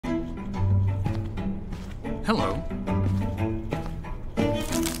Hello.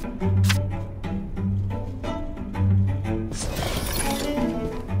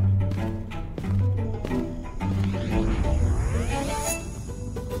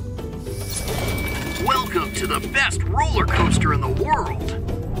 Welcome to the best roller coaster in the world.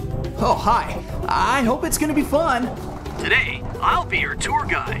 Oh, hi. I hope it's gonna be fun. Today, I'll be your tour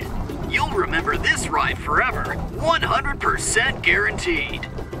guide. You'll remember this ride forever, 100% guaranteed.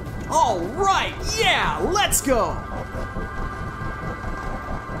 All right, yeah, let's go.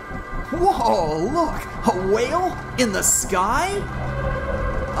 Whoa, look, a whale in the sky?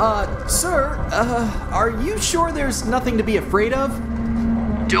 Sir, are you sure there's nothing to be afraid of?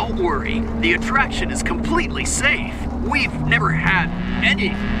 Don't worry, the attraction is completely safe. We've never had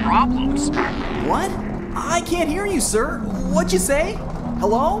any problems. What? I can't hear you, sir. What'd you say?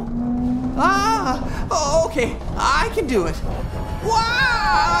 Hello? Okay, I can do it.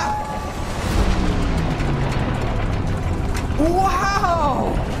 Wow!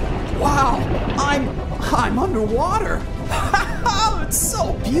 Wow! Wow! I'm underwater. It's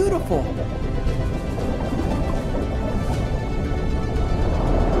so beautiful.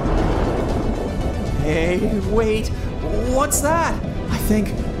 Hey, wait. What's that? I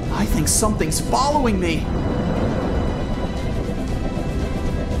think something's following me.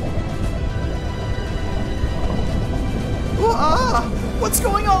 What's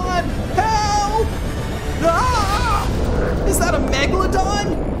going on? Help! Is that a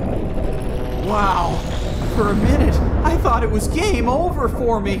megalodon? Wow. For a minute, I thought it was game over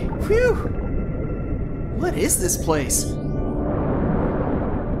for me. Phew. What is this place?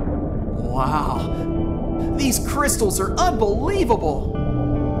 Wow. These crystals are unbelievable.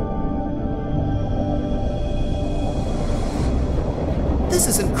 This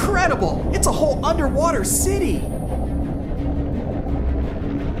is incredible. It's a whole underwater city.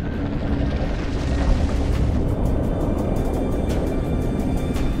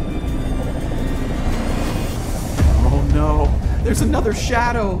 There's another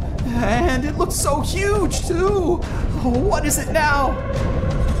shadow, and it looks so huge, too. Oh, what is it now?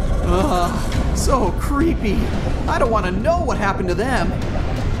 So creepy. I don't want to know what happened to them.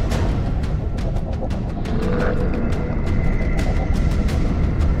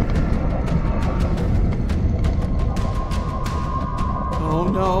 Oh,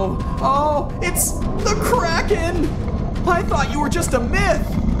 no. Oh, it's the Kraken! I thought you were just a myth.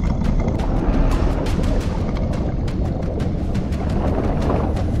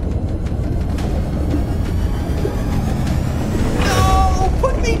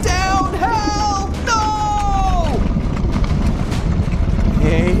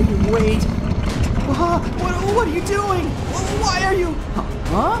 Wait. What are you doing? Why are you...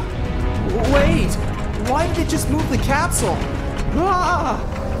 Huh? Wait. Why did it just move the capsule?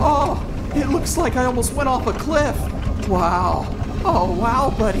 Oh, it looks like I almost went off a cliff. Wow. Oh,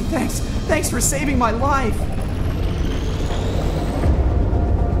 wow, buddy. Thanks for saving my life.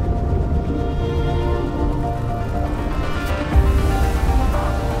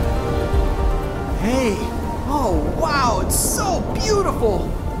 Hey. Oh, wow. It's so beautiful.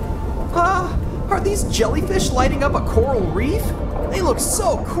 Are these jellyfish lighting up a coral reef? They look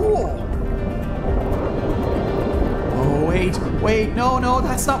so cool. Oh, wait, no,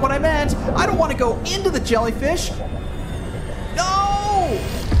 that's not what I meant. I don't want to go into the jellyfish. No!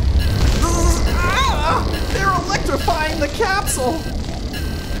 They're electrifying the capsule.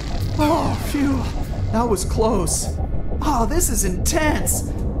 Oh, phew, that was close. Oh, this is intense.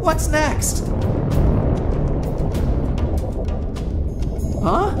 What's next?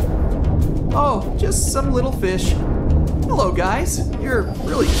 Huh? Oh, just some little fish. Hello, guys. You're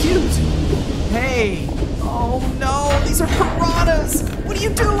really cute. Hey. Oh, no. These are piranhas. What are you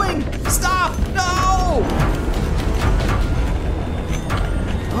doing? Stop. No.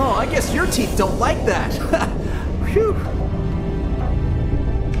 Oh, I guess your teeth don't like that. Phew.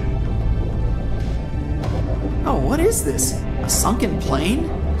 Oh, what is this? A sunken plane?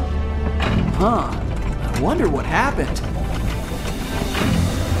 Huh. I wonder what happened.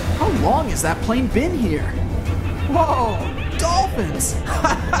 How long has that plane been here? Whoa, dolphins!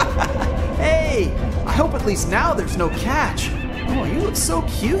 Hey, I hope at least now there's no catch. Oh, you look so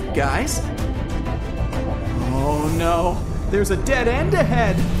cute, guys. Oh no, there's a dead end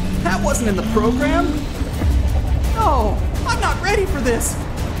ahead. That wasn't in the program. No, I'm not ready for this.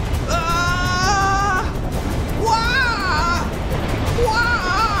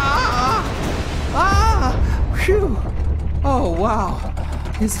 Phew. Oh, wow.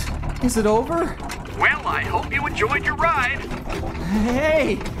 Is it over? Well, I hope you enjoyed your ride.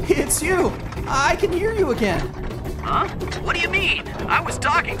 Hey, it's you. I can hear you again. Huh? What do you mean? I was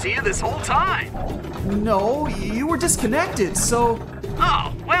talking to you this whole time. No, you were disconnected, so...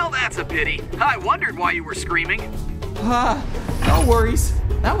 Oh, well, that's a pity. I wondered why you were screaming. No worries.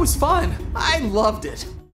 That was fun. I loved it.